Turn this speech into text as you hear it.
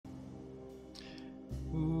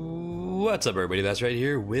What's up, everybody? That's right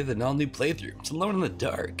here with an all-new playthrough. It's Alone in the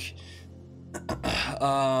Dark.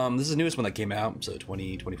 This is the newest one that came out, so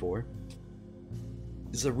 2024.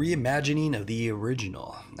 It's a reimagining of the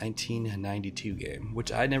original 1992 game,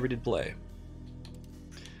 which I never did play.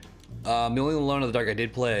 The only Alone in the Dark I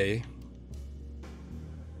did play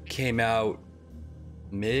came out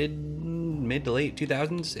mid to late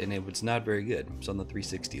 2000s, and it was not very good. It's on the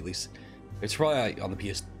 360 at least. It's probably on the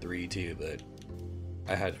PS3 too, but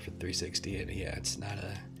I had it for 360, and yeah, it's not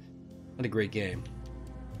a great game.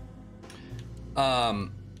 So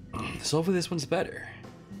hopefully this one's better.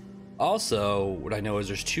 Also, what I know is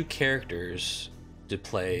there's two characters to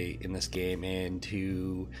play in this game, and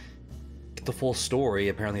to get the full story,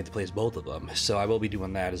 apparently you have to play as both of them. So I will be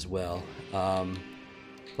doing that as well.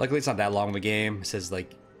 Luckily, it's not that long of a game. It says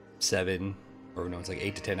like 7, or no, it's like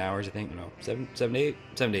 8 to 10 hours, I think. No, 7 to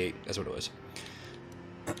 8. That's what it was.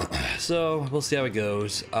 So we'll see how it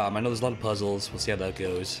goes. I know there's a lot of puzzles. We'll see how that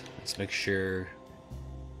goes. Let's make sure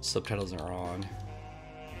subtitles are on.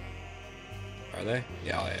 Are they?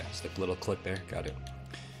 Yeah, oh yeah. It's like a little click there. Got it.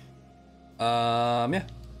 Yeah.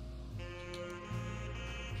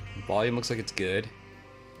 Volume looks like it's good.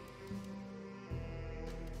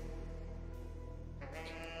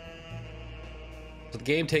 So the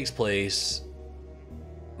game takes place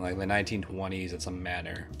in like the 1920s at some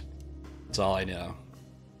manor. That's all I know.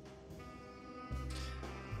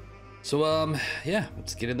 So yeah,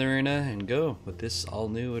 let's get in there and go with this all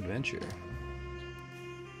new adventure.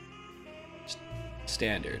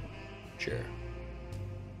 Standard, sure.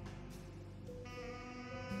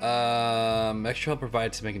 Extra help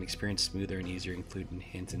provided to make an experience smoother and easier, including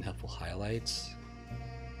hints and helpful highlights.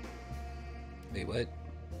 Wait, what?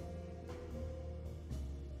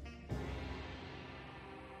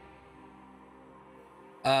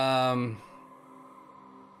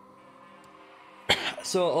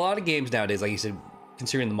 So a lot of games nowadays, like you said,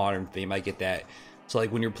 considering the modern theme, I get that. So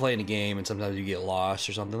like when you're playing a game and sometimes you get lost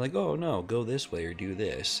or something, like, oh no, go this way or do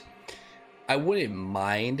this. I wouldn't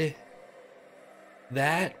mind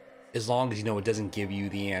that as long as, you know, it doesn't give you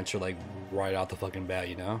the answer like right off the fucking bat,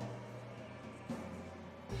 you know?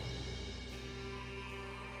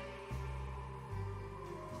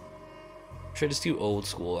 Should I just do old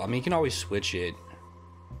school? I mean, you can always switch it.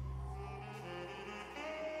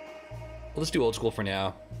 Let's do old school for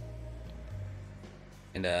now,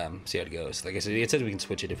 and see how it goes. Like I said, it says we can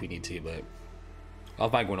switch it if we need to, but I'll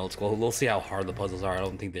find going old school. We'll see how hard the puzzles are. I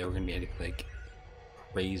don't think they were gonna be anything like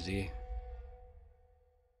crazy.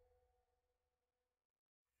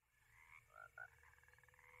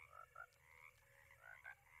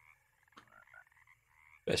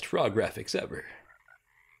 Best frog graphics ever.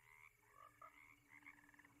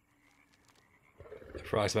 The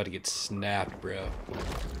frog's about to get snapped, bro.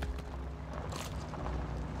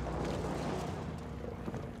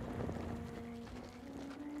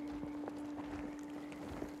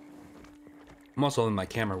 I'm also hoping my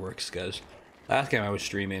camera works, because last time I was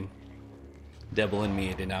streaming, devil in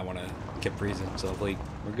me did not want to keep freezing, so hopefully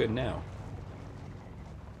we're good now.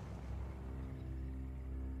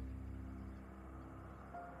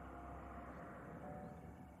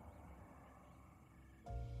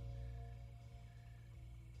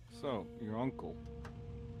 So, your uncle,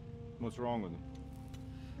 what's wrong with him?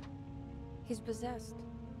 He's possessed.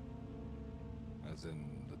 As in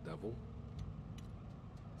the devil?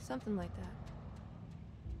 Something like that.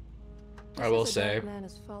 I will Says a say, dark man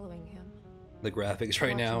is following him, the graphics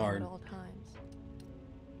right now watching him aren't at all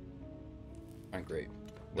times. great.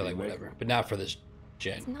 They're like whatever, but not for this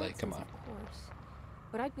gen. It's Like, come on. Of course.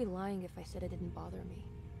 But I'd be lying if I said it didn't bother me.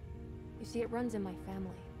 You see, it runs in my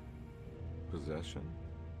family. Possession?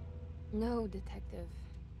 No, detective.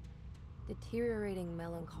 Deteriorating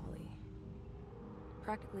melancholy.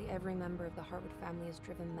 Practically every member of the Harwood family is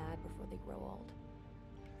driven mad before they grow old.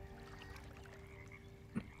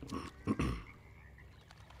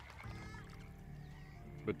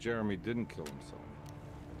 But Jeremy didn't kill himself.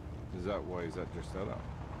 Is that why he's at your setup?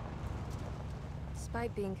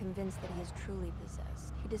 Despite being convinced that he is truly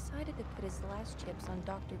possessed, he decided to put his last chips on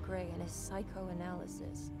Dr. Gray and his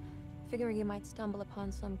psychoanalysis, figuring he might stumble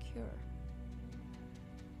upon some cure.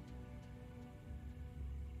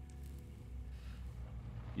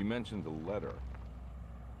 You mentioned the letter.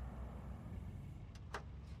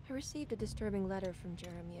 I received a disturbing letter from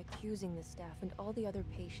Jeremy accusing the staff and all the other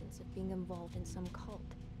patients of being involved in some cult.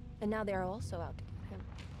 And now they are also out to get him.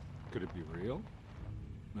 Could it be real?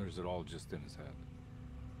 Or is it all just in his head?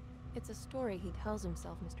 It's a story he tells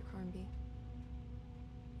himself, Mr. Carnby.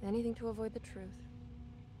 Anything to avoid the truth.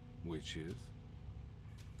 Which is?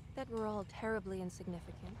 That we're all terribly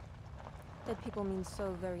insignificant. That people mean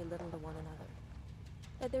so very little to one another.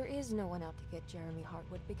 That there is no one out to get Jeremy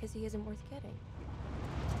Hartwood because he isn't worth getting.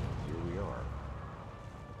 Here we are.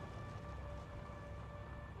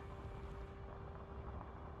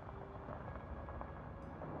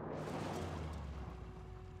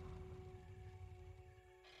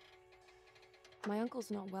 My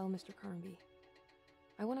uncle's not well, Mr. Carnby.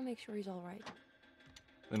 I want to make sure he's all right.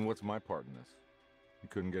 Then what's my part in this? You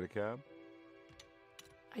couldn't get a cab?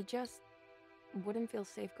 I just wouldn't feel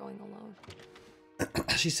safe going alone.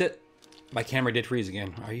 She said, my camera did freeze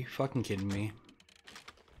again. Are you fucking kidding me?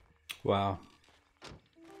 Wow.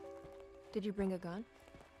 Did you bring a gun?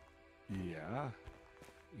 Yeah.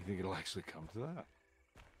 You think it'll actually come to that?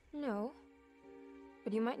 No.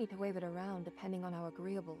 But you might need to wave it around depending on how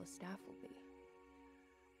agreeable the staff will be.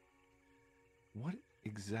 What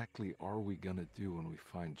exactly are we gonna do when we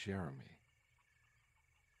find Jeremy?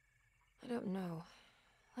 I don't know.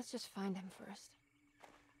 Let's just find him first.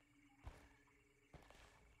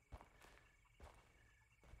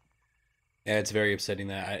 Yeah, it's very upsetting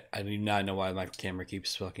that I do not know why my camera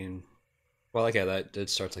keeps fucking... Well, like, yeah, that it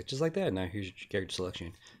starts like just like that. Now here's your character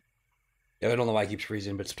selection. Yeah, I don't know why it keeps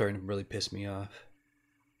freezing, but it's starting to really piss me off.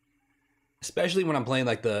 Especially when I'm playing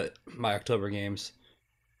like my October games.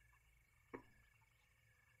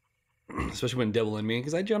 Especially when Devil in Me,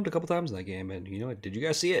 because I jumped a couple times in that game, and you know what? Did you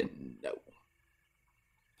guys see it? No.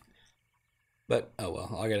 But oh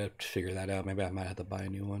well, I gotta figure that out. Maybe I might have to buy a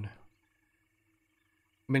new one.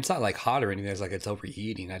 I mean, it's not like hot or anything. It's like it's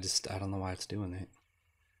overheating. I don't know why it's doing that.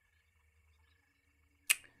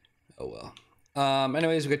 Oh well.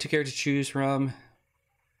 Anyways, we got 2 characters to choose from.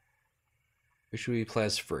 Who should we play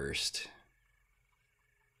as first?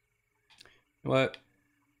 What?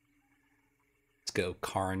 Let's go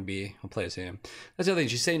Carnby. I'll play as him. That's the other thing.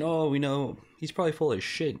 She's saying, oh, we know he's probably full of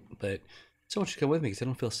shit, but someone should come with me because I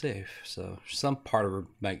don't feel safe. So some part of her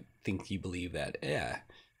might think you believe that. Yeah.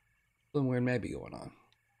 Something weird may be going on.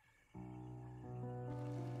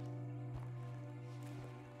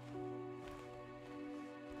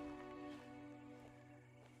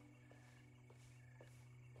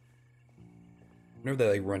 I wonder if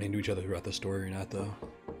they like run into each other throughout the story or not, though.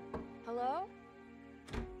 Hello?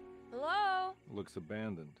 Hello? Looks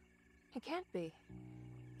abandoned. It can't be.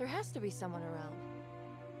 There has to be someone around.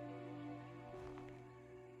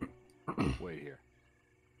 Wait here.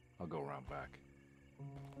 I'll go around back.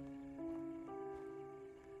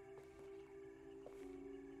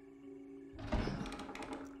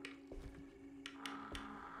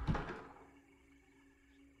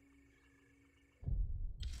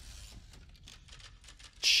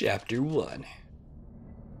 Chapter 1.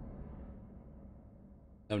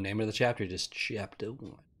 No name of the chapter, just Chapter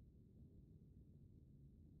 1.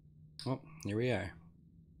 Oh, here we are.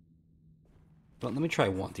 Well, let me try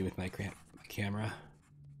one thing with my camera.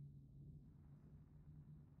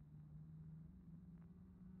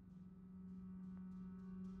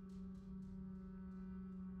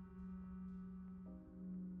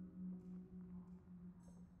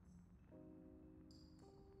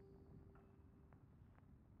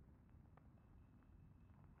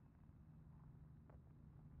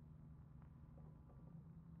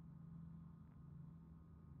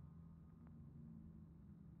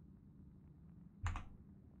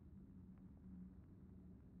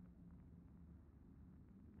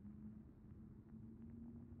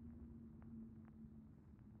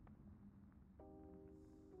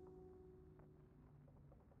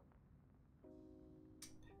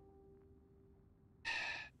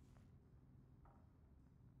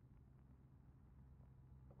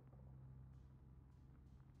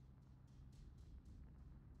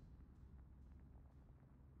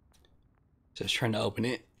 Just trying to open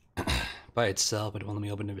it by itself, but it won't let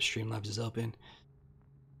me open it if Streamlabs is open.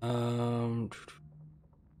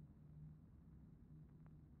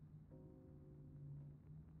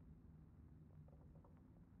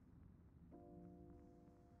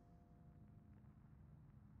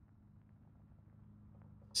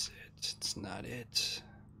 It's not it.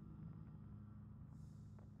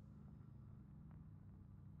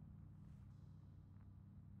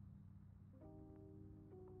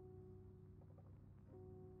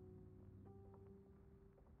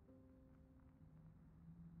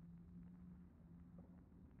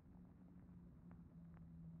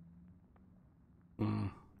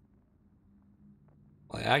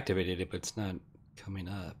 Well, I activated it, but it's not coming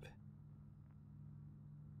up.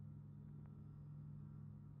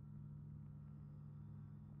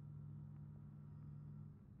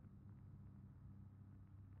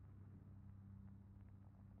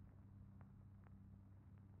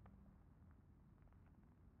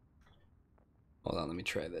 Hold on, let me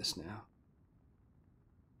try this now.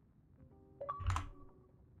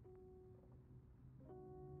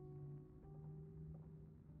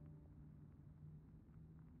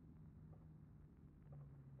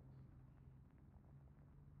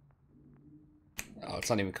 Oh, it's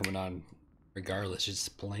not even coming on regardless, it's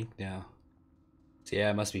just blank now. So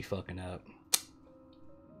yeah, it must be fucking up.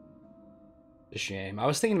 A shame. I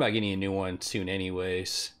was thinking about getting a new one soon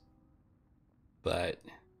anyways. But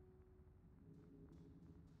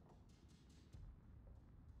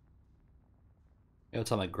I'll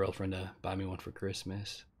tell my girlfriend to buy me one for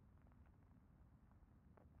Christmas.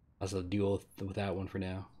 I'll deal with that one for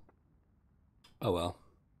now. Oh well.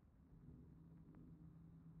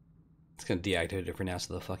 It's gonna deactivate it for now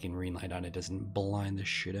so the fucking green light on it doesn't blind the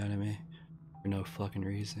shit out of me. For no fucking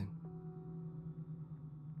reason.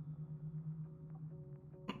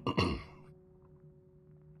 Alright,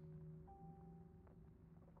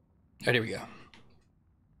 here we go.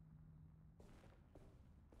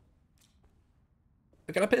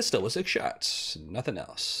 I got a pistol with 6 shots. Nothing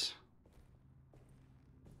else.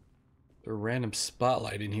 A random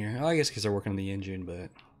spotlight in here. Oh, I guess because they're working on the engine, but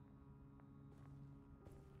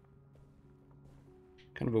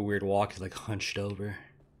kind of a weird walk. He's like hunched over.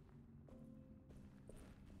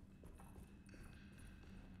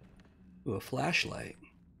 Ooh, a flashlight.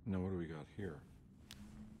 Now what do we got here?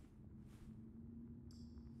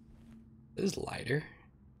 This is lighter.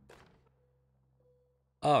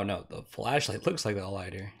 Oh no, the flashlight looks like a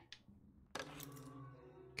lighter.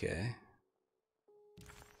 Okay.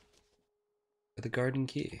 The garden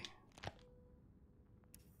key.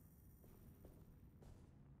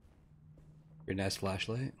 Your nice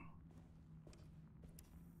flashlight.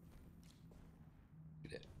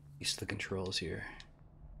 Use the controls here.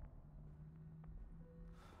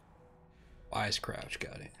 Wise crouch,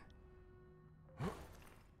 got it.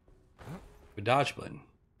 The dodge button.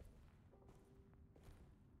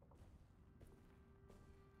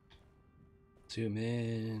 Zoom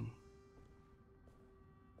in.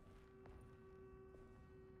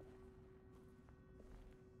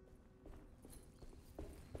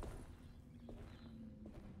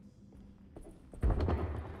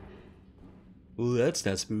 Ooh, that's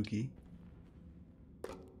not spooky.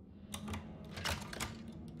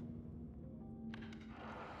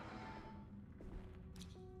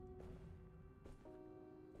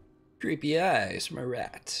 Creepy eyes from a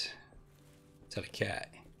rat. Is that a cat?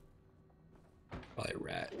 Probably a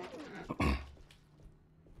rat. I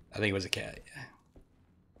think it was a cat, yeah.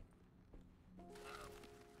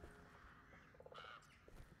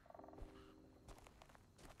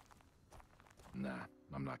 Nah,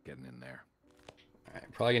 I'm not getting in there.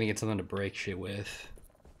 Alright, probably gonna get something to break shit with.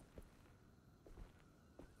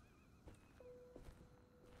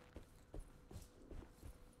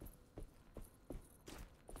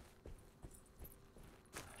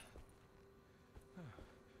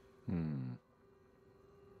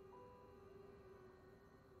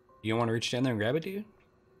 You don't want to reach down there and grab it, dude?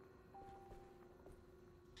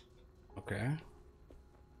 Okay.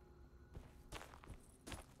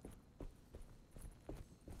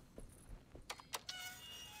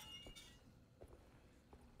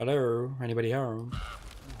 Hello? Anybody home?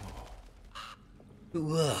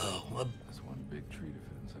 Whoa, a That's one big tree to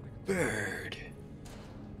fit inside a bird.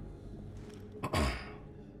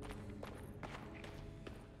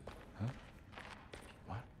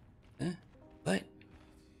 What? Huh? What?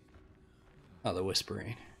 Oh, the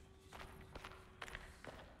whispering.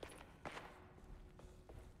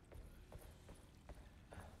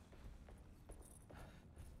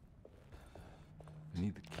 I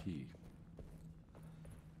need the key.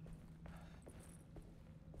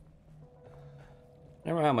 I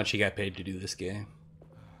don't know how much he got paid to do this game.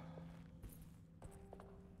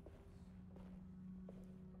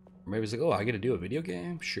 Or maybe he's like, oh, I get to do a video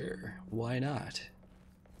game? Sure, why not?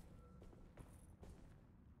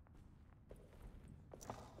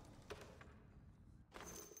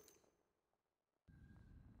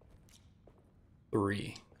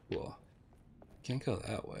 Three. Cool. Can't go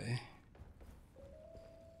that way.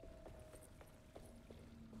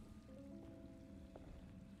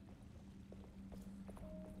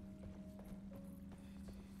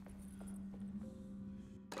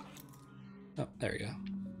 Oh, there we go.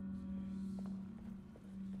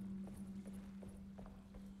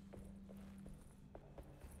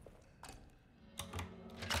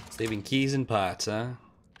 Saving keys and pots, huh?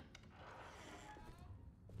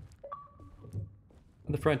 On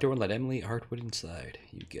the front door and let Emily Hartwood inside.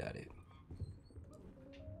 You got it.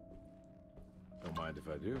 Don't mind if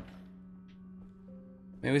I do.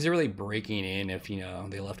 Man, was it really breaking in if, you know,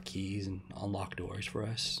 they left keys and unlocked doors for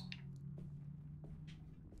us?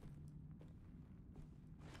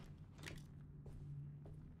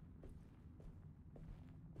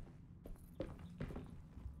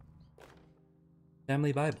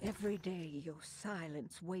 Family Bible. Every day your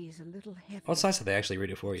silence weighs a little heavy. Well, it's nice that they actually read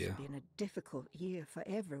it for you. It's been a difficult year for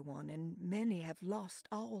everyone, and many have lost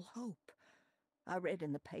all hope. I read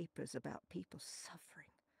in the papers about people suffering.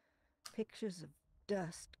 Pictures of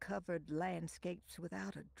dust-covered landscapes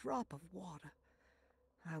without a drop of water.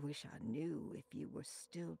 I wish I knew if you were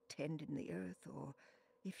still tending the earth or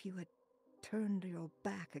if you had turned your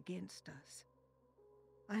back against us.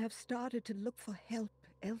 I have started to look for help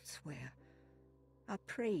elsewhere. I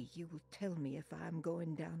pray you will tell me if I am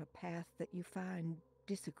going down a path that you find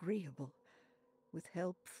disagreeable. With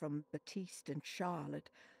help from Baptiste and Charlotte,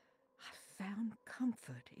 I found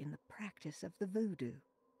comfort in the practice of the voodoo.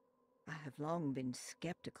 I have long been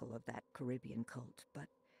skeptical of that Caribbean cult, but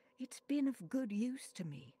it's been of good use to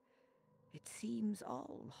me. It seems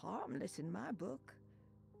all harmless in my book.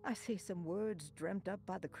 I say some words dreamt up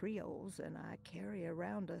by the Creoles, and I carry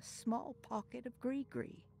around a small pocket of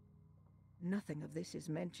gree-gree. Nothing of this is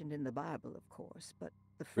mentioned in the Bible, of course, but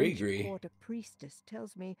the French Gree-gree. Quarter priestess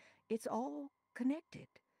tells me it's all connected.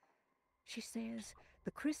 She says the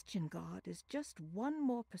Christian God is just one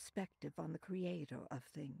more perspective on the creator of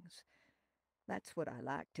things. That's what I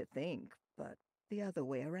like to think, but the other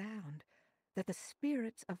way around, that the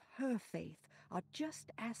spirits of her faith are just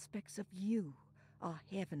aspects of you, our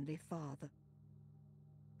Heavenly Father.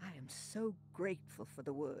 I am so grateful for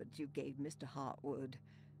the words you gave Mr. Hartwood.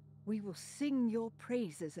 We will sing your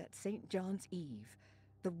praises at St. John's Eve.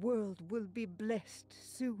 The world will be blessed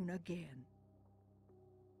soon again.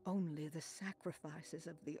 Only the sacrifices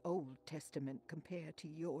of the Old Testament compare to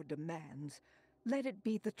your demands. Let it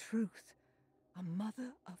be the truth. A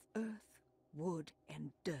mother of earth, wood,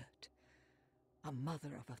 and dirt. A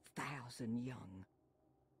mother of 1,000 young.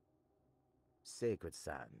 Sacred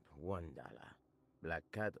sand, $1. Black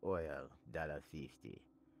cat oil, $1.50.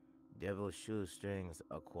 Devil shoestrings,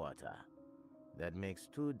 a quarter. That makes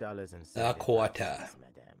 $2.75, A quarter.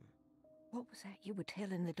 madame. What was that you were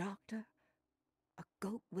telling the doctor? A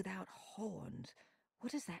goat without horns.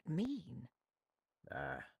 What does that mean?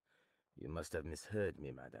 Ah, you must have misheard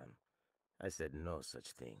me, madame. I said no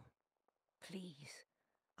such thing. Please,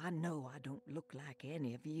 I know I don't look like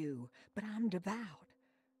any of you, but I'm devout.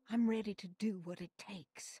 I'm ready to do what it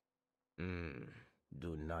takes.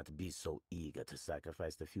 Do not be so eager to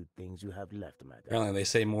sacrifice the few things you have left, madame. Apparently, they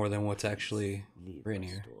say more than what's actually Leave written my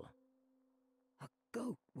here. store. A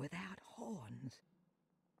goat without horns.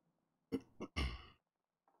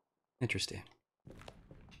 Interesting.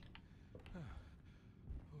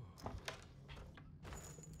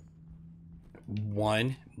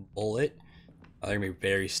 One bullet. Oh, they're gonna be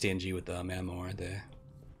very stingy with the ammo, aren't they?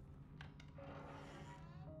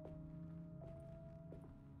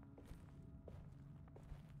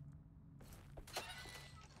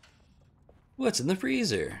 What's in the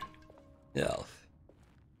freezer? Elf.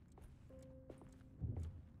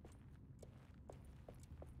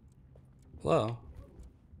 Hello.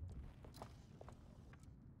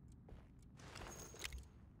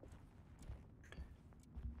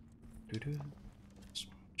 Just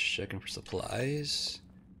checking for supplies.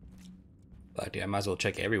 But yeah, I might as well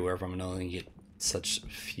check everywhere if I'm gonna only get such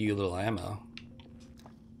few little ammo.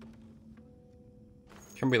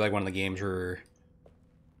 It's gonna be like one of the games where,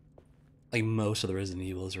 like most of the Resident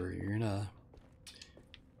Evils, where you're gonna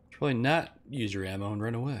probably not use your ammo and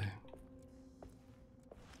run away.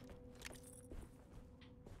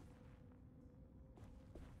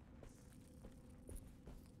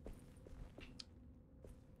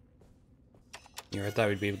 Yeah, I thought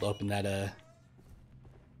we'd be able to open that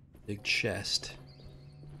big chest.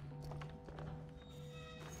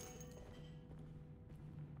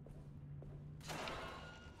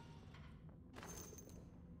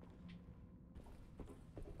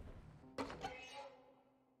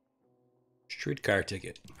 Streetcar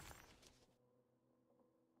ticket.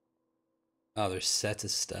 Oh, there's sets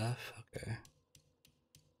of stuff. Okay.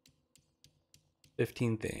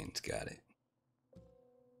 15 things. Got it.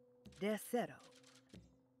 Decero.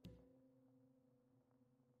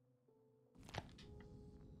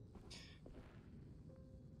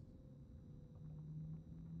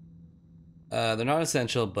 They're not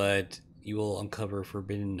essential, but you will uncover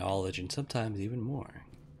forbidden knowledge and sometimes even more.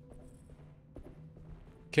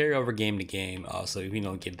 Carry over game to game. Also, if you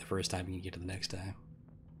don't get it the first time, you can get it the next time.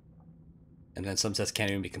 And then some sets can't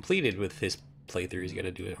even be completed with his playthroughs. You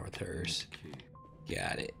gotta do it with hers.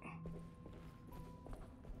 Got it.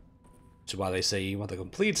 Which is why they say you want the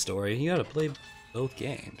complete story, you gotta play both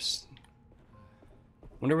games.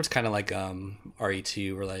 Wonder what's kind of like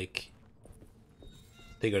RE2, where like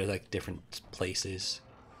they go to like different places.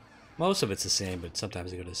 Most of it's the same, but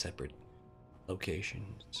sometimes they go to separate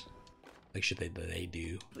locations. Like, should they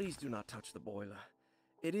do? Please do not touch the boiler.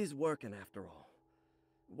 It is working after all.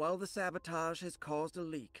 While the sabotage has caused a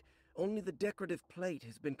leak, only the decorative plate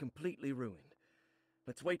has been completely ruined.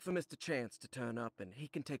 Let's wait for Mr. Chance to turn up and he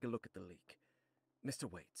can take a look at the leak. Mr.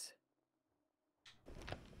 Waits.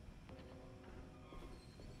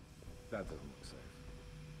 That doesn't look safe.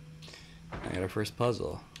 I got our first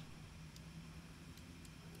puzzle.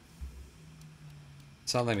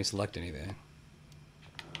 It's not letting me select anything.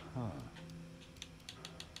 Huh.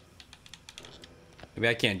 Maybe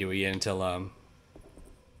I can't do it yet until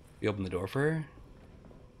we open the door for her.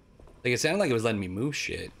 Like, it sounded like it was letting me move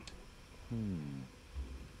shit.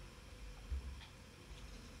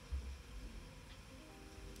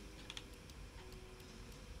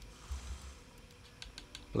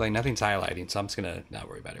 But like, nothing's highlighting, so I'm just gonna not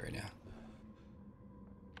worry about it right now.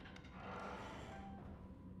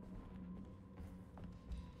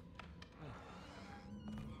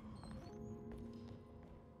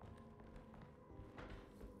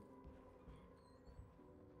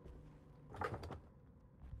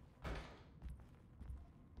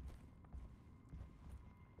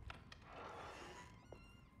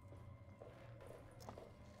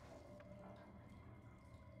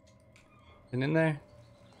 And in there,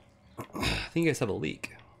 I think you guys have a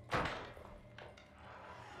leak. I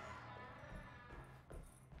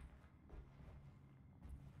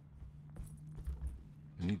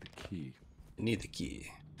need the key. I need the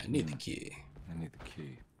key. I need the key. I need the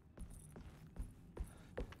key.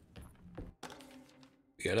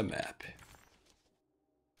 We got a map.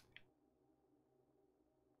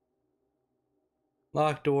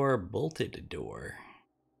 Locked door, bolted door,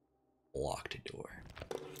 locked door.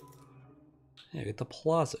 Yeah, get the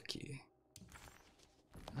plaza key.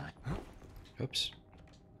 Oops.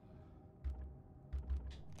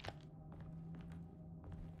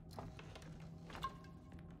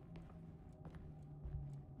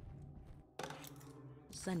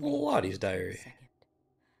 Sunday, Lottie's diary. 2nd.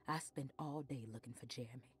 I spent all day looking for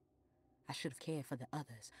Jeremy. I should have cared for the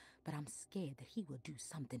others, but I'm scared that he will do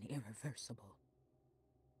something irreversible.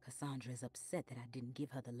 Cassandra is upset that I didn't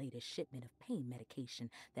give her the latest shipment of pain medication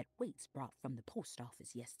that Waits brought from the post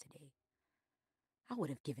office yesterday. I would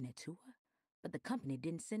have given it to her, but the company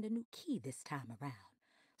didn't send a new key this time around,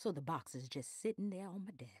 so the box is just sitting there on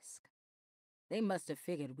my desk. They must have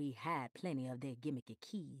figured we had plenty of their gimmicky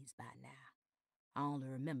keys by now. I only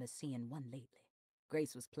remember seeing one lately.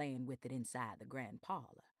 Grace was playing with it inside the grand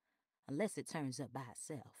parlor. Unless it turns up by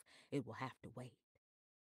itself, it will have to wait.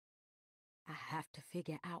 I have to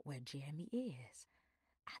figure out where Jeremy is.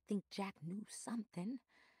 I think Jack knew something.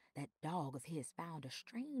 That dog of his found a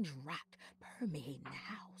strange rot permeating the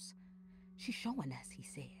house. She's showing us, he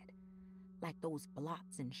said. Like those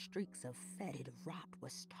blots and streaks of fetid rot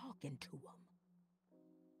was talking to him.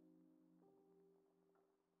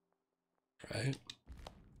 Right.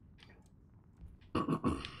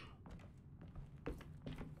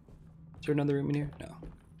 Is there another room in here? No.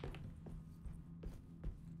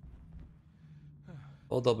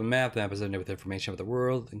 Hold up a map. The map is presented with information about the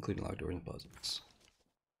world, including locked doors and puzzles.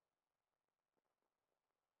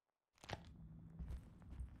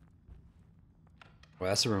 Well,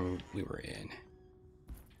 that's the room we were in.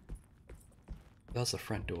 That's the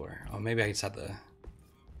front door. Oh, maybe I just had the... I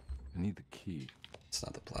need the key. It's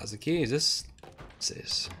not the plaza key. Is this... What's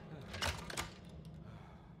this?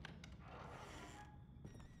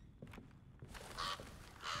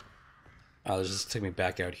 Oh, this just took me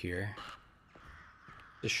back out here.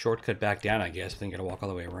 Just shortcut back down, I guess, but then you gotta walk all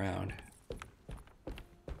the way around.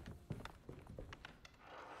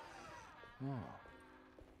 Oh.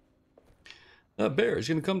 That bear is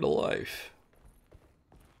gonna come to life.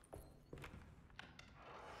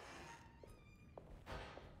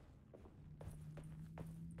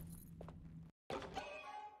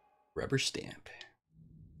 Rubber stamp.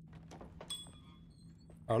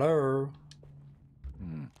 Hello.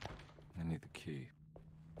 I need the key.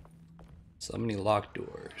 So many locked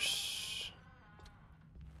doors.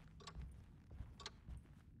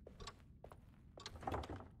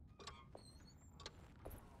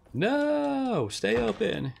 No, stay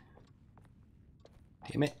open.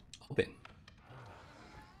 Damn it, open.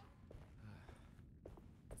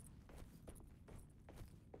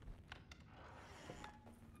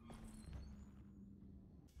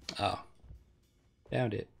 Oh,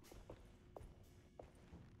 found it.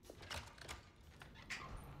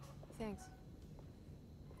 Thanks.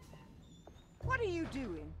 What are you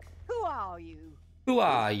doing? Who are you? Who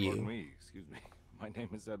are Pardon you? me, excuse me. My name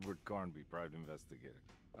is Edward Carnby, private investigator.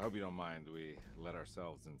 I hope you don't mind we let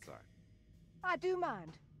ourselves inside. I do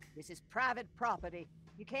mind. This is private property.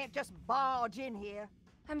 You can't just barge in here.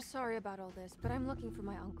 I'm sorry about all this, but I'm looking for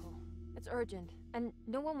my uncle. It's urgent, and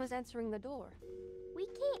no one was answering the door. We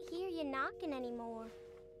can't hear you knocking anymore.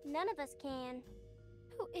 None of us can.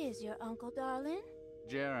 Who is your uncle, darling?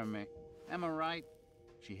 Jeremy. Am I right?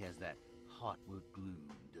 She has that Heartwood gloom,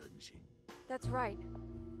 doesn't she? That's right.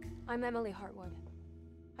 I'm Emily Hartwood.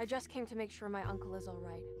 I just came to make sure my uncle is all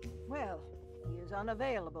right. Well, he is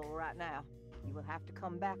unavailable right now. You will have to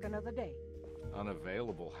come back another day.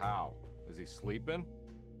 Unavailable how? Is he sleeping?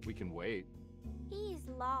 We can wait. He's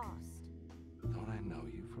lost. Don't I know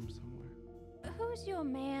you from somewhere? Who's your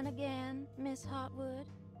man again, Miss Hartwood?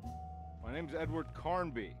 My name's Edward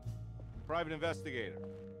Carnby, private investigator.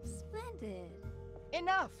 Splendid.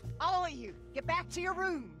 Enough! All of you! Get back to your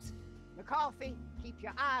rooms! McCarthy, keep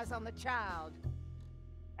your eyes on the child.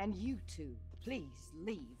 And you two, please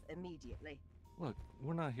leave immediately. Look,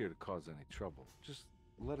 we're not here to cause any trouble. Just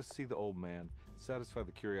let us see the old man, satisfy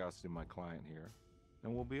the curiosity of my client here,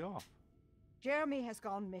 and we'll be off. Jeremy has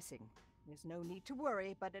gone missing. There's no need to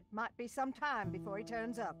worry, but it might be some time before he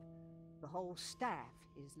turns up. The whole staff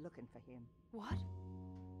is looking for him. What?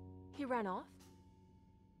 He ran off?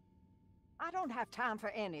 I don't have time for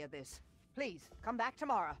any of this. Please, come back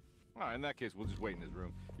tomorrow. All right, in that case, we'll just wait in his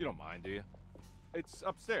room. You don't mind, do you? It's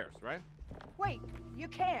upstairs, right? Wait, you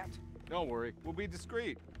can't. Don't worry, we'll be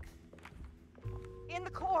discreet. In the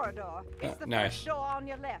corridor. It's the nice. first door on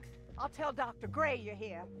your left. I'll tell Dr. Gray you're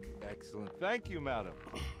here. Excellent. Thank you, madam.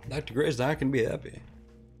 Dr. Gray's not gonna be happy.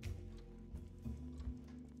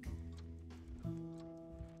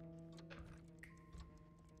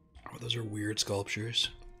 Oh, those are weird sculptures.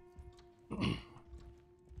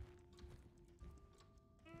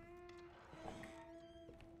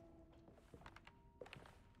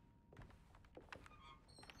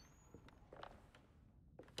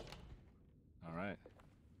 All right,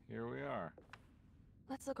 here we are.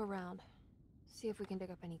 Let's look around. See if we can dig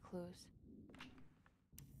up any clues.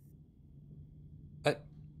 What?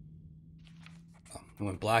 Oh, it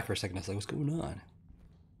went black for a second. I was like, what's going on?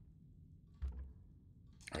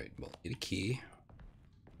 Alright, well, get a key.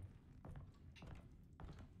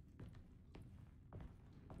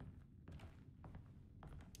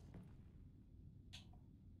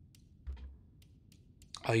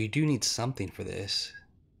 Oh, you do need something for this,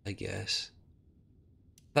 I guess.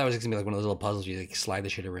 That was gonna be like one of those little puzzles you like slide the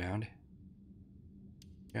shit around.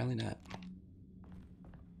 Apparently not.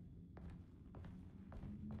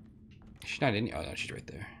 She's not in here. Oh no, she's right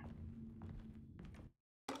there.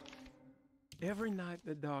 Every night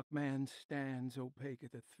the dark man stands opaque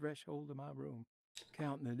at the threshold of my room,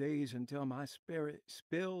 counting the days until my spirit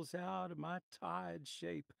spills out of my tired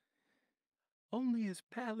shape. Only his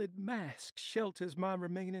pallid mask shelters my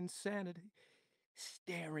remaining sanity.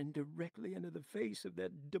 Staring directly into the face of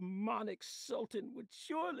that demonic sultan would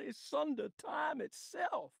surely sunder time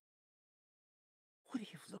itself. Would he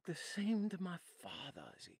have looked the same to my father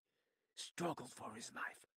as he struggled for his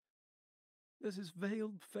life? Does his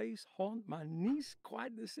veiled face haunt my niece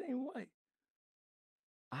quite the same way?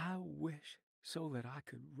 I wish so that I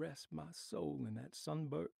could rest my soul in that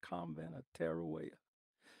sunburnt convent of Teruya.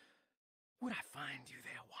 Would I find you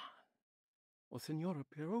there, Juan? Or Senora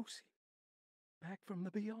Perosi, back from the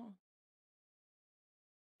beyond?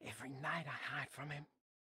 Every night I hide from him,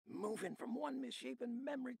 moving from one misshapen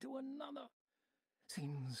memory to another.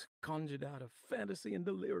 Scenes conjured out of fantasy and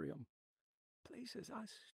delirium. Places I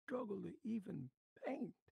struggle to even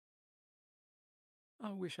paint.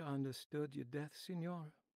 I wish I understood your death,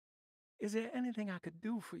 Senora. Is there anything I could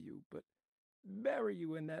do for you but bury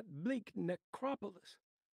you in that bleak necropolis?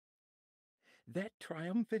 That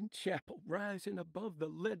triumphant chapel rising above the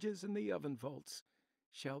ledges and the oven vaults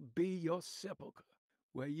shall be your sepulchre,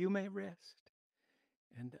 where you may rest,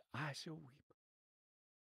 and I shall weep.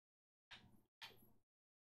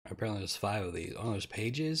 Apparently there's 5 of these. Oh, there's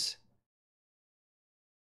pages?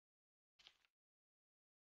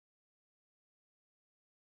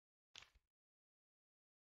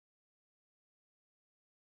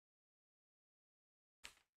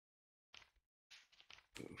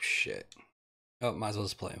 Oh, shit. Oh, might as well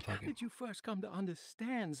just play him. How did you first come to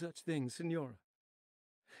understand such things, Senora?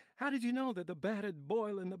 How did you know that the battered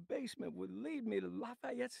boil in the basement would lead me to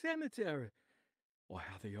Lafayette Cemetery? Or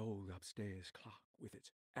how the old upstairs clock, with its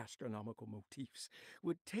astronomical motifs,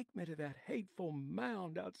 would take me to that hateful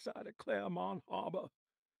mound outside of Claremont Harbor?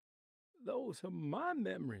 Those are my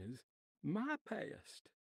memories, my past.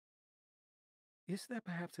 Is there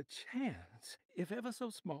perhaps a chance, if ever so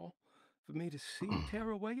small, for me to see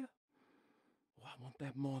Teruya? Oh, I want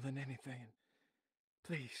that more than anything.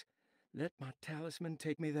 Please, let my talisman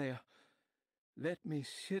take me there. Let me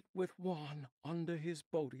sit with Juan under his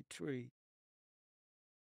Bodhi tree.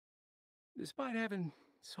 Despite having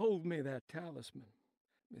sold me that talisman,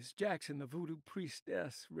 Miss Jackson, the voodoo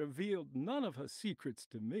priestess, revealed none of her secrets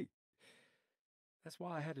to me. That's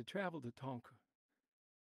why I had to travel to Tonka.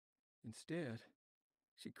 Instead,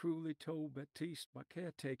 she cruelly told Baptiste, my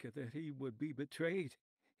caretaker, that he would be betrayed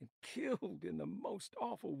and killed in the most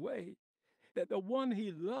awful way, that the one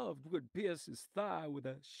he loved would pierce his thigh with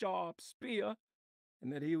a sharp spear,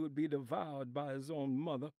 and that he would be devoured by his own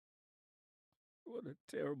mother. What a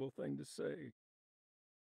terrible thing to say.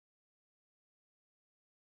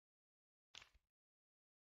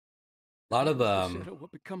 A lot of were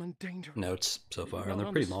becoming dangerous. notes so far, They and they're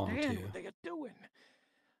don't pretty long understand too. what they are doing.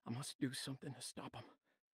 I must do something to stop them.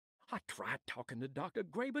 I tried talking to Dr.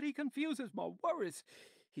 Gray, but he confuses my worries.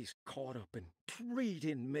 He's caught up in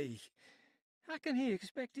treating me. How can he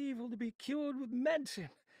expect evil to be cured with medicine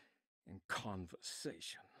and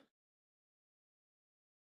conversation?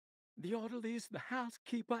 The orderlies, the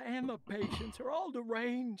housekeeper, and the patients are all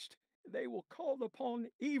deranged. They will call upon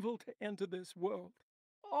evil to enter this world.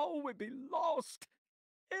 All will be lost.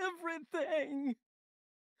 Everything.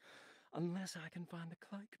 Unless I can find the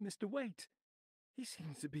clerk, Mr. Waite. He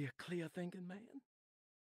seems to be a clear-thinking man.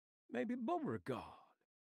 Maybe Beauregard.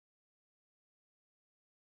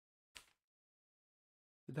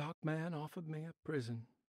 The dark man offered me a prison,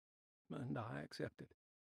 and I accepted.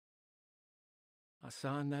 I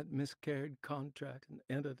signed that miscarried contract and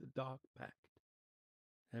entered the dark pact.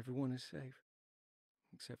 Everyone is safe,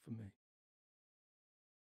 except for me.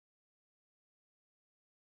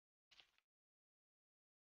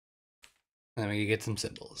 Then we get some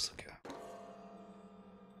symbols. Okay.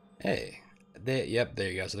 Hey, yep,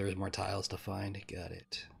 there you go. So there was more tiles to find. Got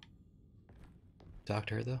it. Talk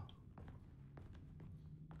to her though.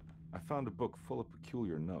 I found a book full of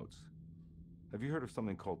peculiar notes. Have you heard of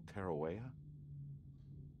something called Tarawea?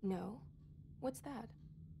 No. What's that?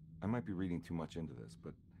 I might be reading too much into this,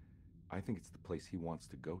 but I think it's the place he wants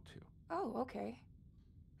to go to. Oh, okay.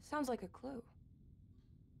 Sounds like a clue.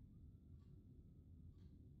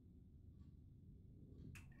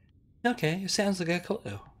 Okay, it sounds like a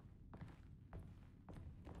clue.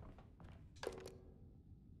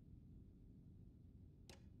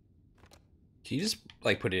 Can you just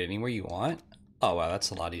like put it anywhere you want? Oh wow, that's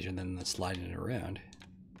a lot easier than the sliding it around.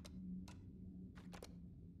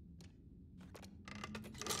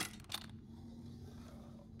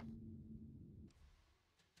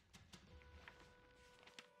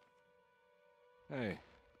 Hey,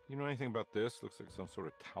 you know anything about this? Looks like some sort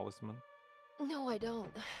of talisman. No, I don't.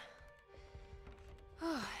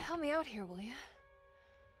 Oh, help me out here, will you?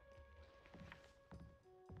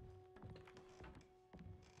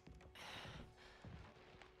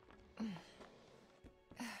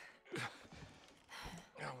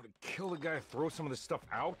 I would kill the guy to throw some of this stuff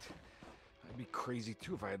out. I'd be crazy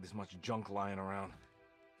too if I had this much junk lying around.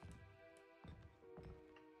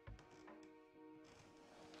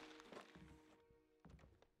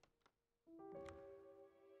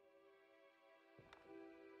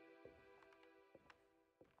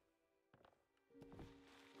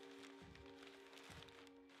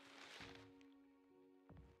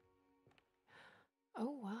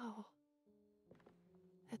 Oh, wow.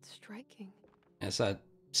 That's striking. It's not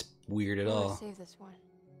weird at I wanna all. save this one.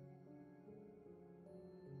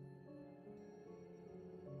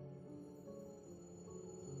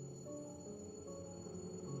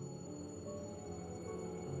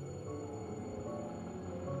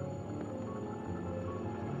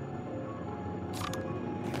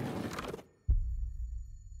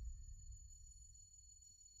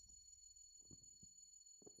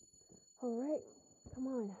 All right, come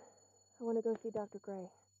on. I want to go see Dr. Gray.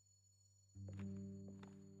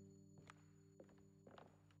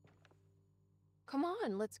 Come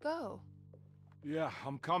on, let's go. Yeah,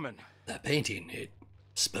 I'm coming. That painting, it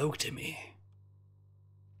spoke to me.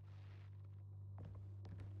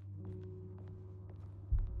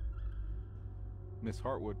 Miss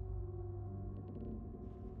Hartwood.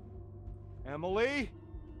 Emily?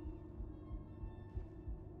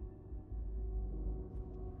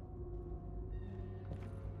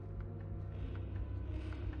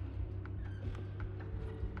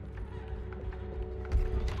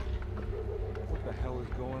 What the hell is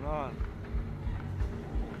going on?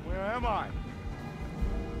 Where am I?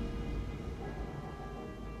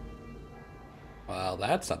 Well,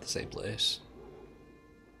 that's not the same place.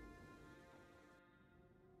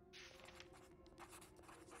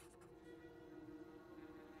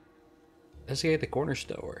 Let's get the corner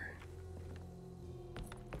store.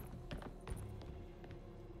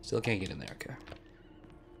 Still can't get in there, okay.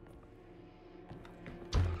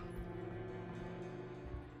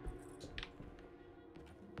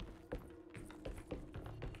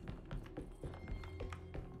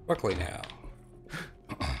 Quickly now.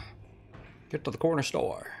 Get to the corner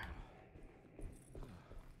store.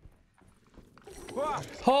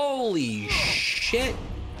 Holy shit!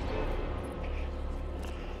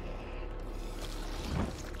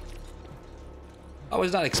 I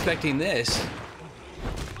was not expecting this.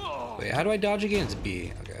 Wait, how do I dodge against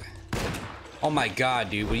B? Okay. Oh my god,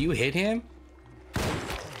 dude, will you hit him?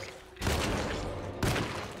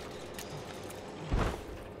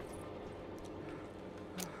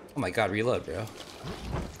 Oh my god, reload, bro. You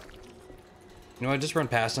know what, just run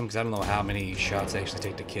past them because I don't know how many shots they actually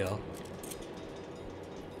take to kill.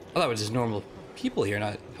 I thought it was just normal people here,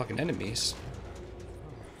 not fucking enemies.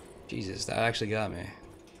 Jesus, that actually got me.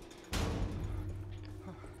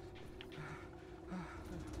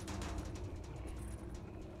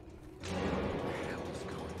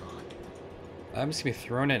 I'm just gonna be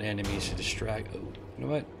thrown at enemies to distract. Oh, you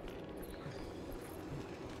know what?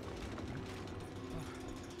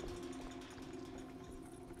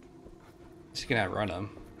 Just gonna outrun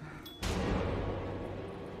them.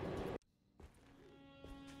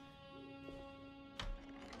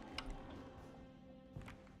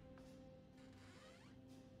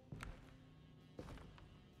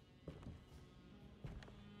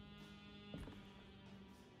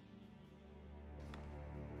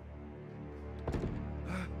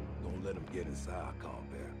 Don't let them get inside,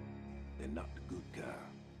 Compare. They're not the good kind.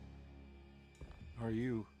 Are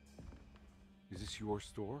you... Is this your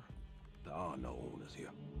store? There are no owners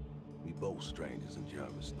here. We both strangers in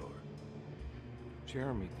Jeremy's store.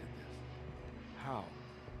 Jeremy did this. How?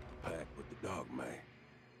 Pact with the dog man.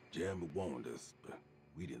 Jeremy warned us, but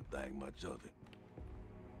we didn't think much of it.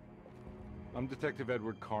 I'm Detective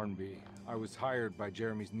Edward Carnby. I was hired by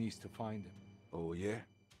Jeremy's niece to find him. Oh, yeah?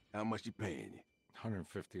 How much you paying you?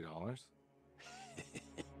 $150.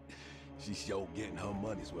 She's sure getting her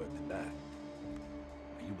money's worth tonight.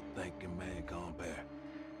 Are you a thinking man, Compare?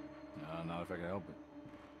 Not if I can help it.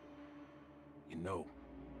 You know,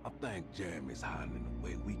 I think Jeremy's hiding in a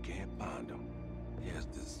way we can't find him. He has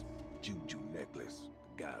this juju necklace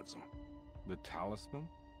that guides him. The talisman?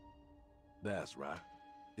 That's right.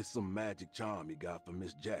 It's some magic charm he got from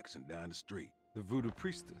Miss Jackson down the street. The voodoo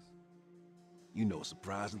priestess? You know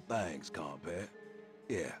surprising things, Compare.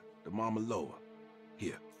 Yeah, the Mama Loa.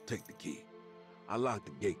 Here, take the key. I locked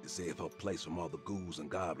the gate to save her place from all the ghouls and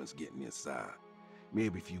goblins getting inside.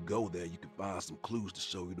 Maybe if you go there, you can find some clues to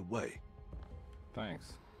show you the way.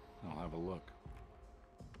 Thanks. I'll have a look.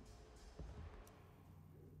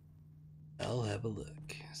 I'll have a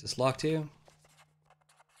look. Is this locked too?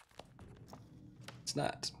 It's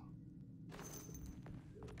not.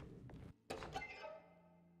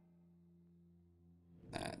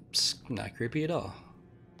 That's not creepy at all.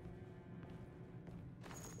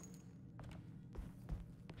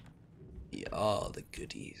 Yeah, all the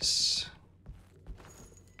goodies.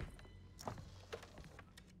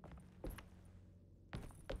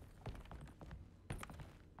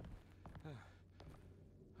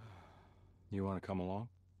 You want to come along?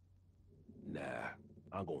 Nah,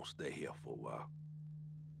 I'm gonna stay here for a while.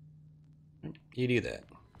 You do that.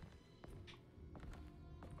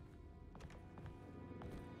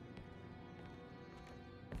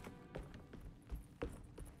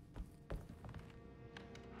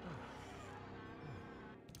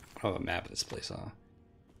 I have a map of this place, huh?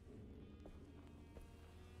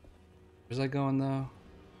 Where's that going though?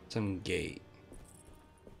 Some gate.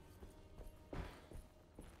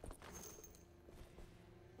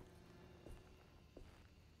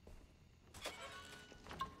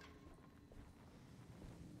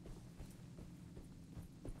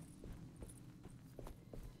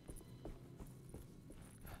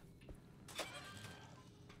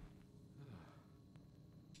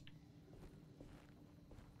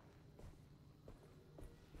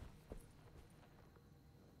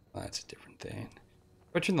 Oh, that's a different thing.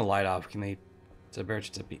 If I turn the light off, can they... So birds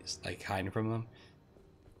to be like hiding from them.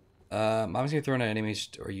 I'm just gonna throw an enemies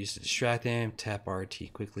or use to distract them. Tap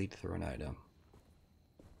RT quickly to throw an item.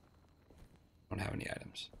 Don't have any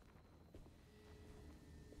items.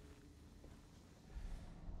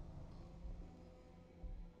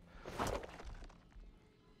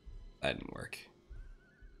 That didn't work.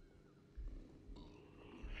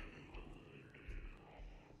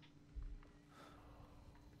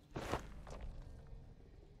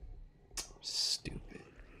 Stupid.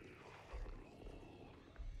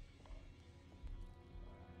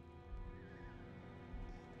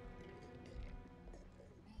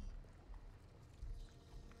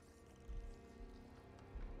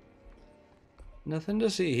 Nothing to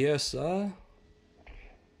see here, sir.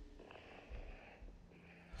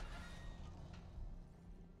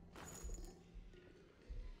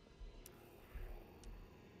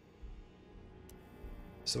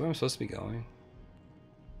 So where I'm supposed to be going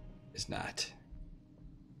is not.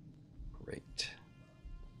 Great.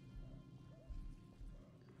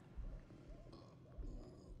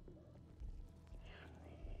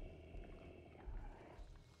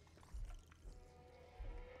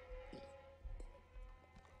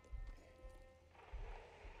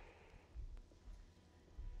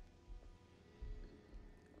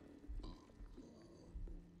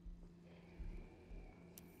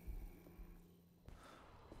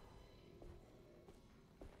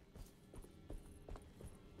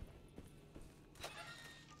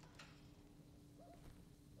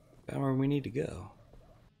 Found where we need to go.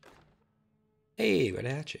 Hey, got a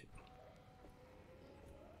hatchet.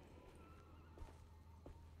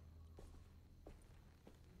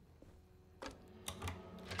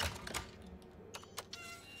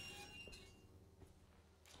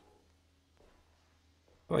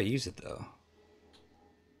 Oh, I use it though.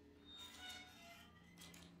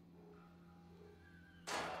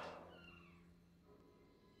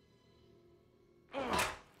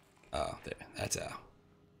 Oh, there. That's how.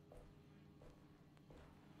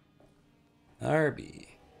 RB.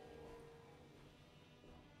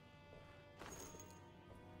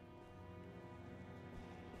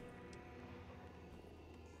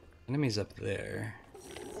 Enemies up there.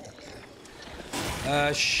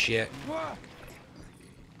 Shit. My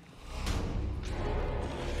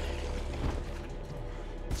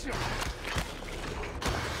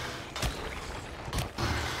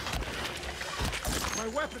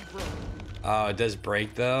weapon broke. Oh, it does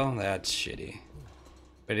break though? That's shitty.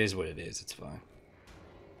 But it is what it is, it's fine.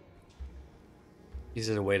 Use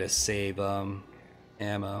it a way to save ammo.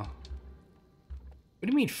 What do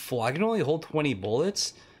you mean full? I can only hold 20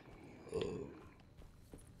 bullets? Oh.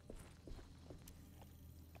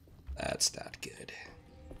 That's not good.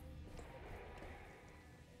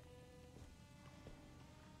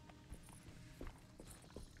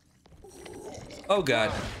 Oh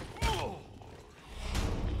god.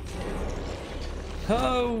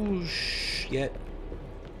 Oh shit.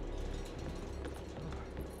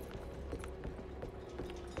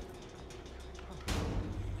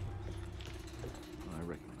 I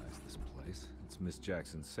recognize this place. It's Miss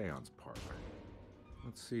Jackson's seance parlor.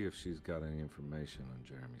 Let's see if she's got any information on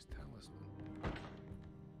Jeremy's talisman.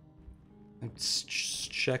 Let's just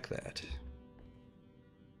check that.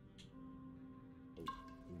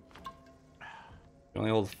 You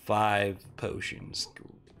only hold 5 potions.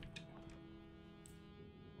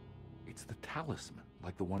 It's the talisman,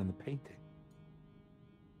 like the one in the painting.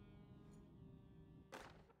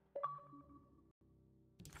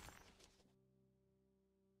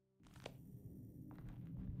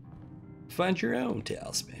 Find your own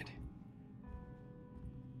talisman.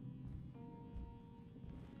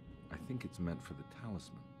 I think it's meant for the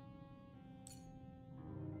talisman.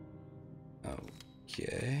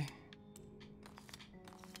 Okay.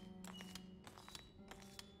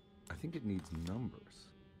 I think it needs numbers,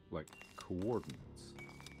 like coordinates.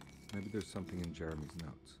 Maybe there's something in Jeremy's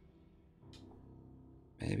notes.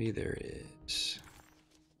 Maybe there is.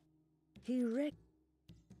 He wrecked.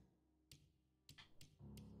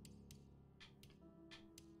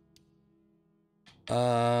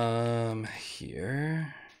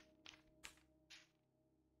 Here.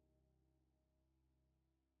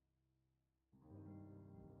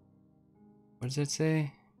 What does that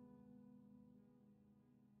say?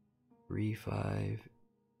 3, 5,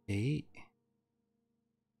 8.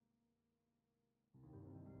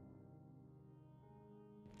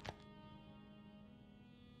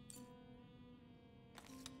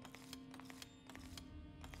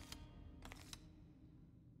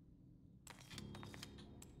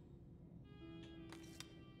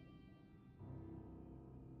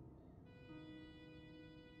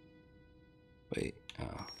 Wait,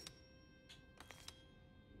 oh.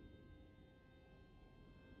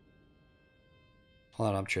 Hold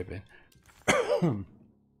on, I'm tripping. I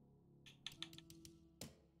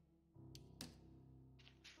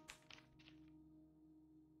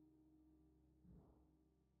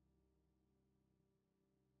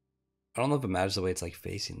don't know if it matters the way it's like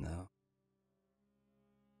facing though.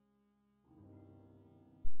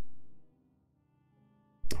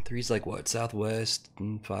 Three's like what? Southwest,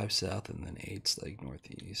 and 5 south, and then 8's like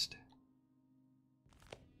northeast.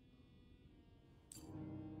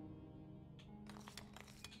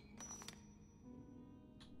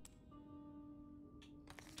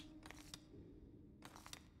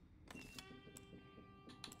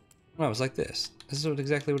 No, it was like this. This is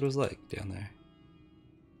exactly what it was like down there.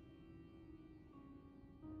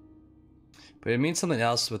 But it means something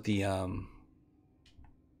else with the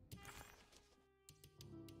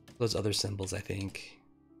those other symbols, I think.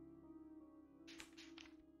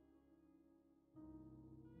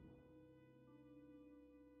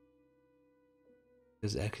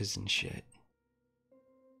 There's X's and shit.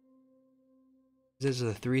 These are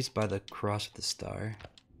the threes by the cross with the star.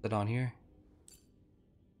 Is that on here?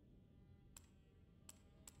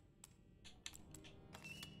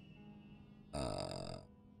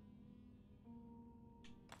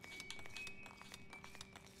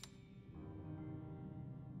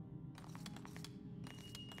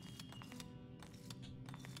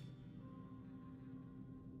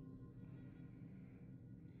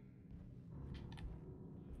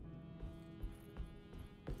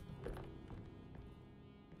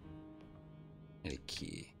 A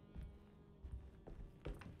key.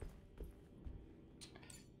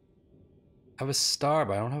 I have a star,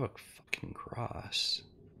 but I don't have a fucking cross.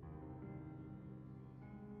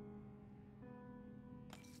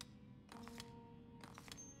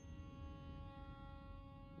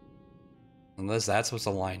 Unless that's supposed to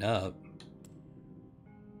line up.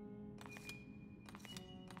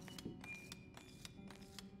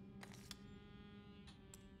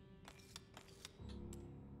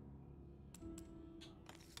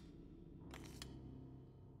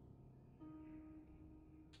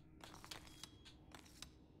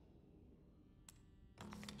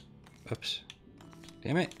 Oops.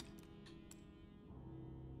 Damn it.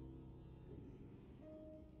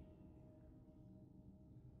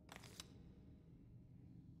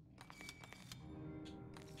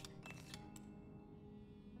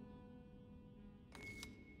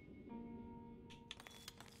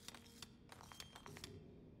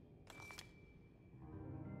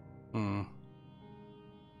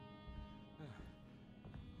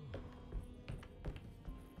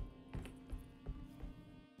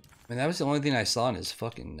 I mean, that was the only thing I saw in his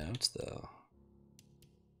fucking notes, though.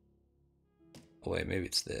 Oh, wait, maybe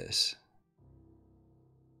it's this.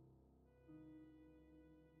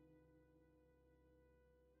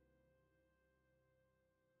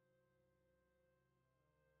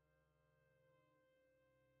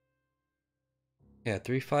 Yeah,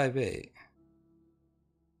 358.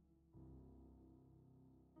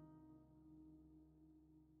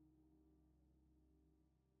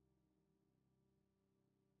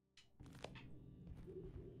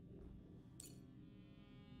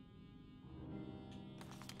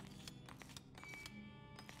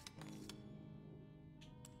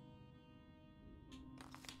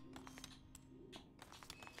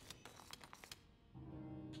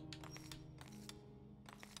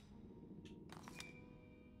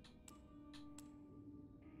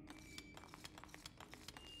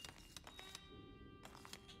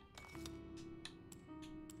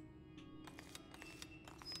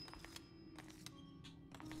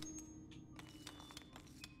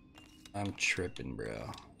 I'm tripping,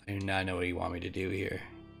 bro. I do not know what you want me to do here.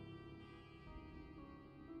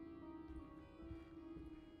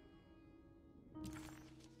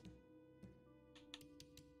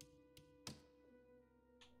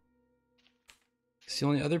 It's the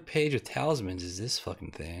only other page with talismans is this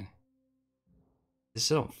fucking thing. This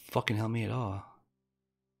don't fucking help me at all.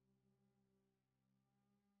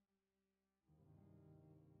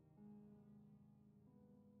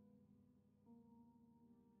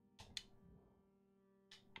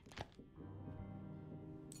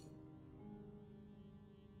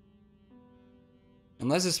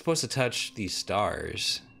 Unless it's supposed to touch these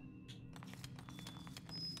stars.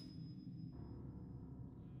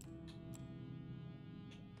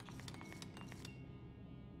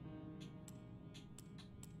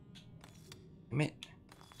 Damn it.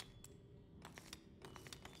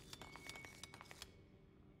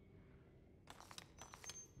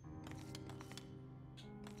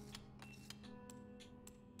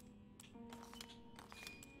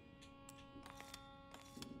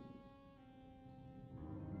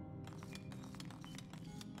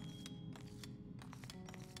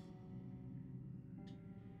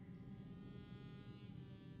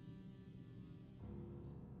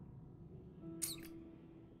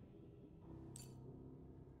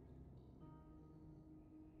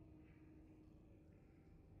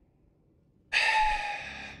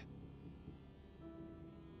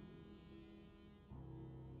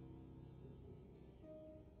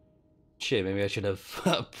 Shit, maybe I should have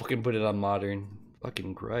fucking put it on modern.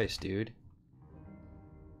 Fucking Christ, dude.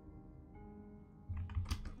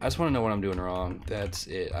 I just want to know what I'm doing wrong. That's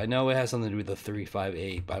it. I know it has something to do with the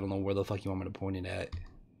 358, but I don't know where the fuck you want me to point it at.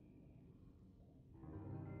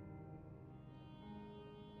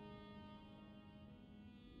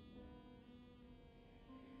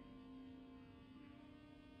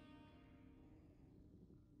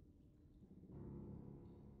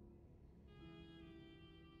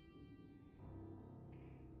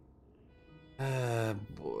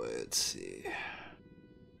 Boy, let's see.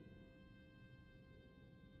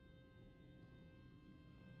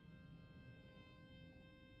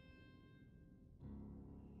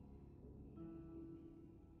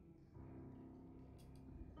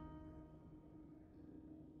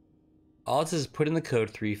 All it says is put in the code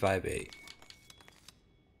 358.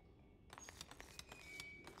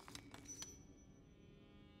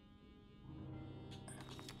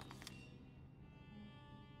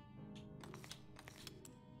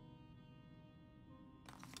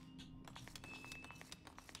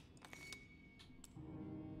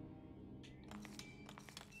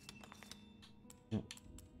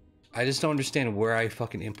 I just don't understand where I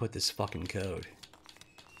fucking input this fucking code.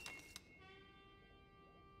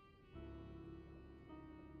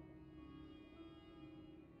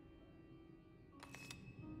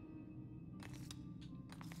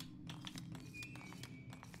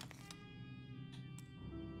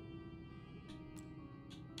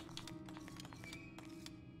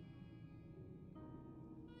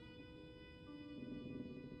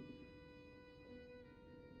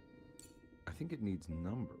 I think it needs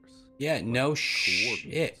numbers. Yeah, like no shit,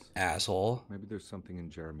 coordinates. asshole. Maybe there's something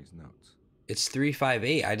in Jeremy's notes. It's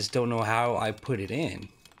 358. I just don't know how I put it in.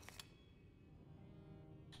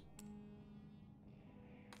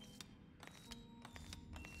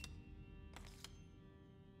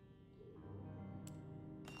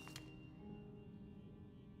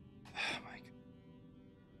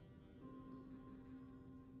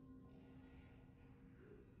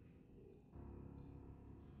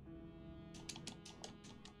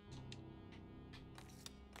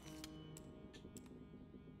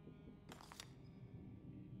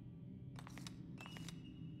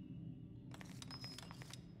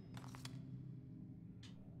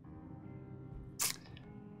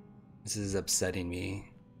 This is upsetting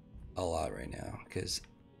me a lot right now, because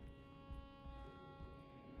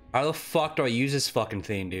how the fuck do I use this fucking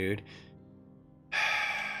thing, dude?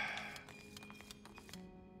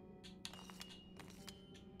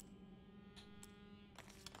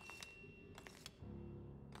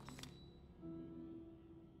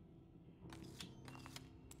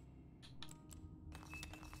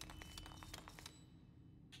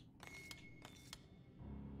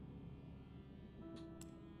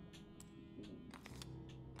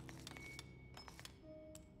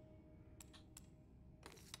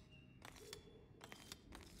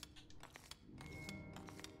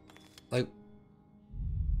 Like,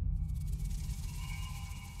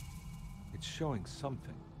 it's showing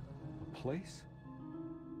something. A place?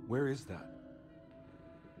 Where is that?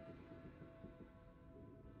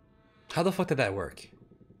 how the fuck did that work?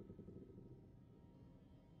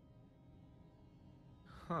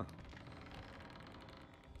 Huh.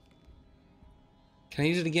 Can I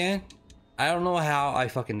use it again? I don't know how I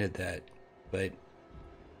fucking did that, but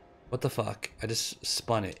what the fuck? I just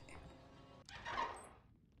spun it.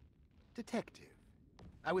 Detective,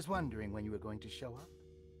 I was wondering when you were going to show up.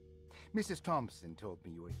 Mrs. Thompson told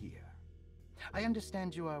me you were here. I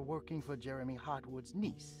understand you are working for Jeremy Hartwood's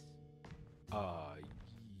niece.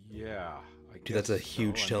 Yeah. Dude, that's a guess so.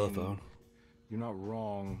 huge I telephone. mean, you're not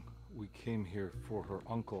wrong. We came here for her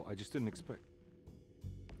uncle. I just didn't expect...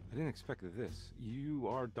 I didn't expect this. You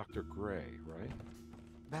are Dr. Gray, right?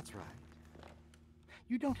 That's right.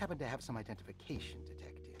 You don't happen to have some identification,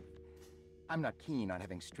 Detective. I'm not keen on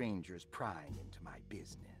having strangers prying into my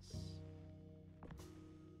business.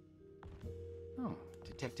 Oh,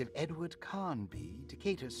 Detective Edward Carnby,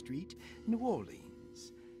 Decatur Street, New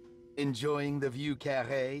Orleans. Enjoying the Vieux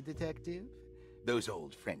Carré, Detective? Those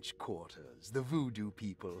old French quarters, the voodoo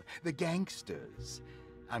people, the gangsters.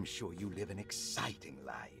 I'm sure you live an exciting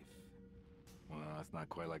life. Well, it's not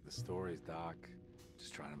quite like the stories, Doc.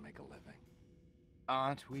 Just trying to make a living.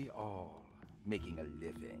 Aren't we all making a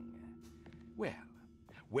living? Well,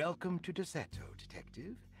 welcome to Deseto,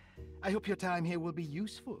 Detective. I hope your time here will be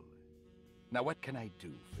useful. Now, what can I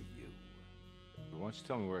do for you? Why don't you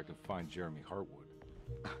tell me where I can find Jeremy Hartwood?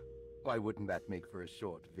 Why wouldn't that make for a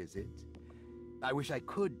short visit? I wish I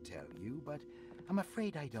could tell you, but I'm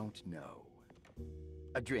afraid I don't know.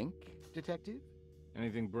 A drink, Detective?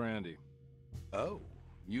 Anything brandy. Oh,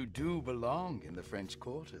 you do belong in the French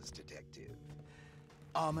quarters, Detective.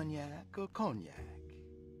 Armagnac or cognac?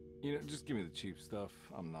 You know, just give me the cheap stuff.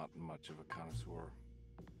 I'm not much of a connoisseur.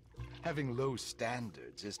 Having low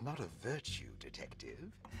standards is not a virtue,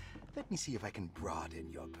 Detective. Let me see if I can broaden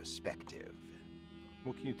your perspective.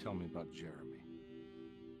 What can you tell me about Jeremy?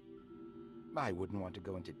 I wouldn't want to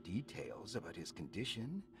go into details about his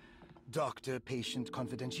condition. Doctor-patient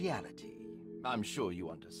confidentiality. I'm sure you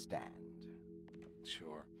understand.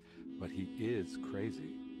 Sure, but he is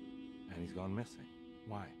crazy, and he's gone missing.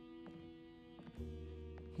 Why?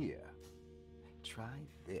 Here, try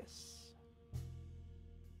this.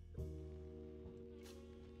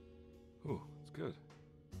 Ooh, it's good.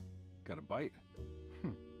 Got a bite?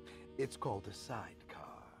 It's called a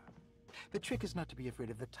sidecar. The trick is not to be afraid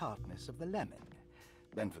of the tartness of the lemon.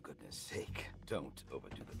 And for goodness sake, don't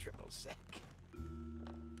overdo the triple sec.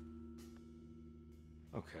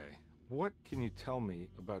 Okay, what can you tell me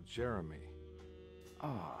about Jeremy?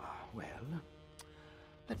 Well,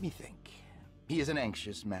 let me think. He is an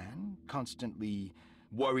anxious man, constantly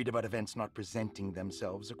worried about events not presenting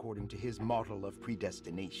themselves according to his model of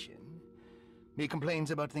predestination. He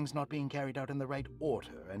complains about things not being carried out in the right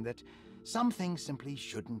order, and that some things simply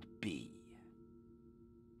shouldn't be.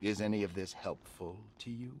 Is any of this helpful to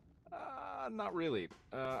you? Not really.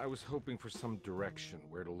 I was hoping for some direction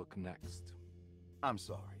where to look next. I'm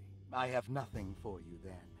sorry. I have nothing for you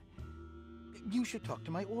then. You should talk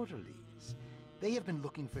to my orderlies. They have been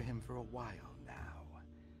looking for him for a while now.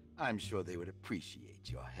 I'm sure they would appreciate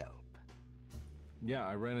your help. Yeah,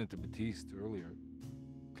 I ran into Batiste earlier.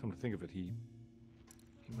 Come to think of it, he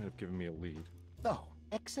might have given me a lead. Oh,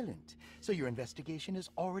 excellent. So your investigation is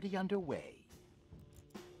already underway.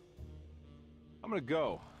 I'm gonna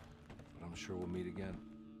go, but I'm sure we'll meet again.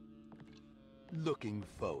 Looking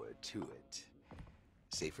forward to it.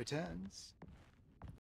 Safe returns.